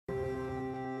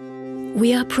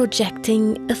We are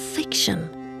projecting a fiction.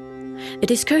 A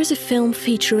discursive film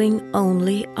featuring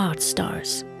only art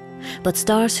stars, but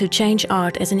stars who change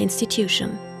art as an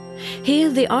institution. Here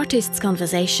the artist's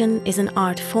conversation is an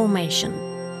art formation.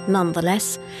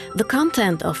 Nonetheless, the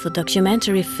content of the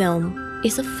documentary film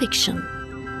is a fiction.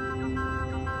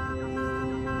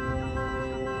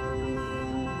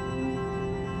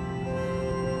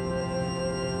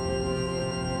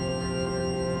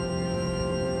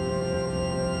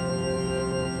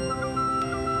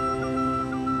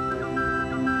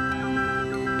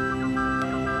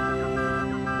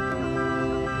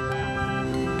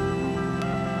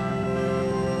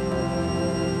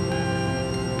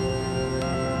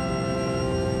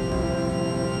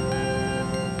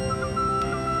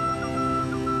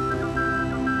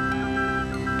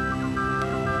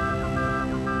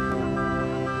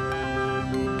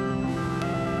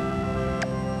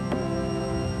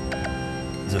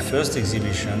 The first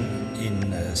exhibition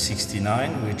in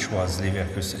 '69, which was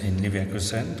in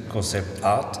Leverkusen, Concept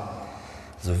Art,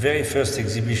 the very first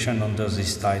exhibition under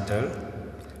this title,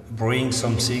 bring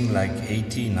something like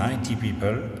 80, 90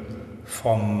 people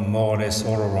from more or less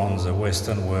all around the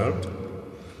Western world.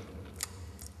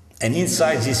 And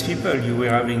inside these people, you were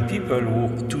having people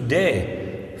who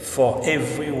today, for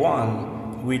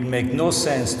everyone, will make no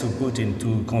sense to put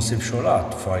into conceptual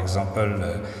art. For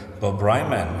example, Bob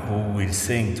Ryman, who will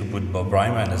think to put Bob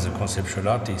Ryman as a conceptual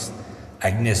artist,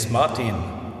 Agnes Martin.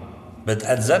 But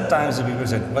at that time, the people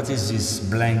said, what is this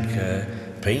blank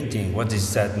painting? What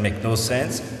is that? Make no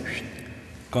sense?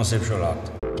 Conceptual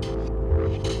art.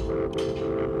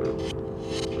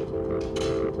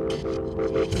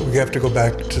 We have to go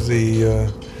back to the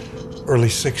early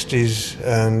 60s,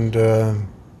 and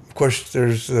of course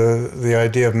there's the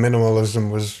idea of minimalism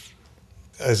was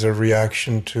as a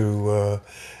reaction to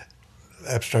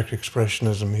abstract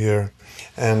expressionism here,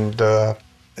 and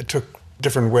it took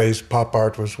different ways. Pop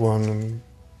art was one and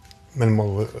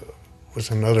minimal was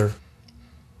another.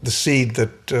 The seed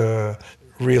that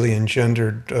really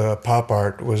engendered pop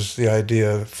art was the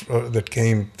idea that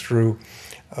came through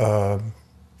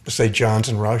say Johns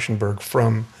and Rauschenberg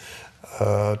from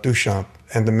Duchamp,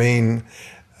 and the main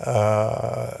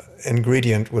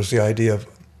ingredient was the idea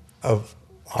of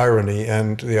irony,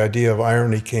 and the idea of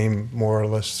irony came more or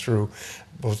less through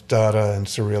both Dada and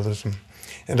Surrealism.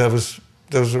 And those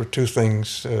were two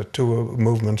things, two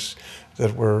movements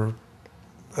that were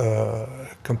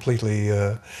completely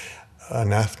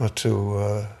anathema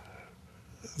to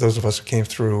those of us who came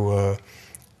through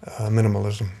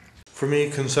minimalism. For me,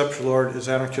 conceptual art is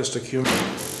anarchistic humor,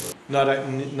 not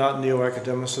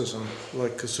neo-academicism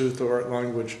like Kossuth or art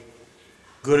language.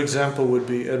 A good example would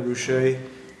be Ed Ruscha,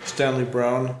 Stanley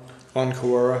Brown, on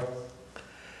Kawara.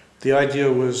 The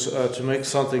idea was to make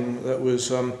something that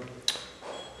was, at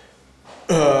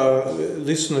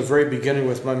least in the very beginning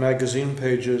with my magazine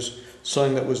pages,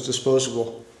 something that was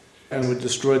disposable and would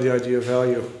destroy the idea of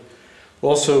value.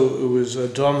 Also, it was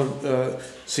dumb,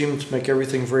 seemed to make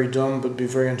everything very dumb but be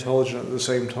very intelligent at the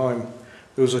same time.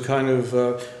 It was a kind of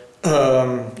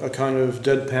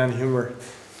deadpan humor.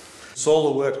 Sol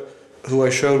LeWitt, who I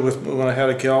showed with when I had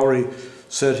a gallery,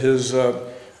 said his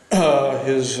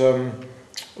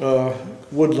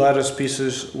wood lattice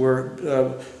pieces were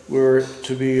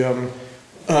to be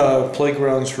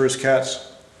playgrounds for his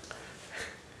cats.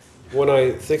 When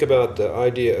I think about the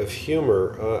idea of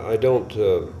humor, I don't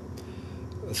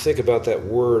think about that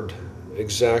word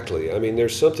exactly. I mean,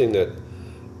 there's something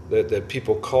that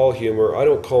people call humor. I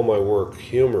don't call my work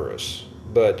humorous,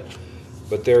 but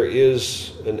there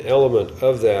is an element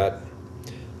of that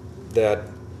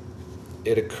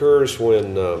it occurs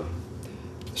when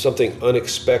something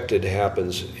unexpected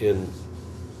happens in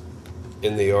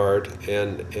the art,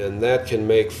 and that can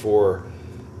make for,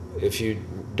 if you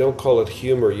don't call it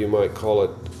humor, you might call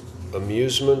it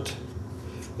amusement.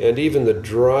 And even the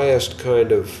driest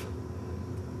kind of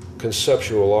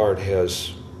conceptual art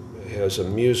has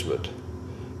amusement,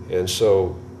 and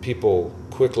so people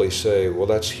quickly say, "Well,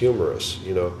 that's humorous."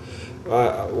 You know,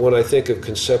 when I think of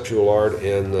conceptual art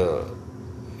and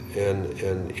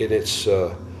in its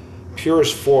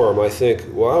purest form, I think.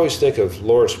 Well, I always think of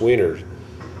Lawrence Weiner,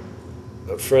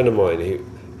 a friend of mine.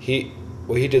 He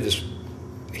did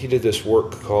this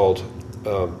work called.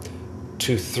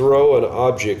 To throw an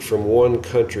object from one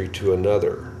country to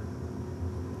another.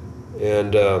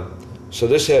 And so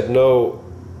this had no,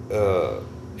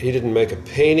 he didn't make a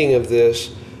painting of this,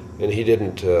 and he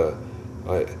didn't,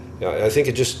 I think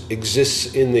it just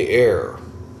exists in the air,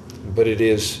 but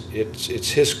it's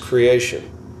his creation.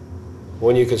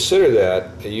 When you consider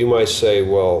that, you might say,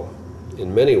 well,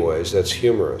 in many ways, that's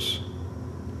humorous.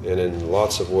 And in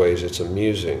lots of ways, it's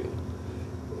amusing.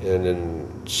 And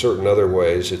in certain other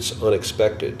ways, it's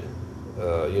unexpected.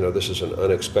 This is an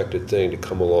unexpected thing to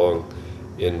come along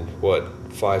in,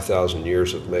 5,000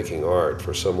 years of making art,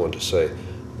 for someone to say,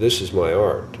 this is my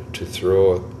art, to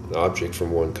throw an object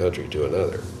from one country to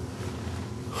another.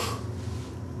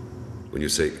 When you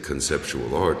say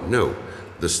conceptual art, no.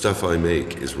 The stuff I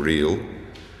make is real.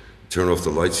 Turn off the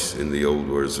lights, in the old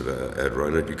words of Ed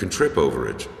Reinhardt, you can trip over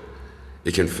it.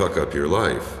 It can fuck up your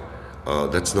life.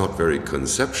 That's not very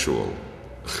conceptual.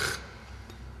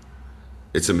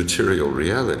 It's a material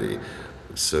reality.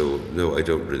 So no, I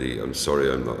don't really, I'm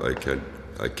sorry,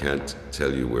 I can't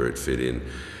tell you where it fit in.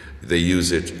 They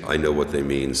use it, I know what they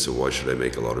mean, so why should I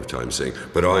make a lot of time saying,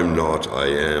 but I'm not, I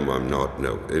am, I'm not.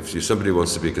 No, if somebody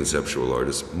wants to be a conceptual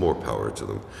artist, more power to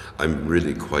them. I'm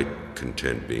really quite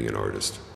content being an artist.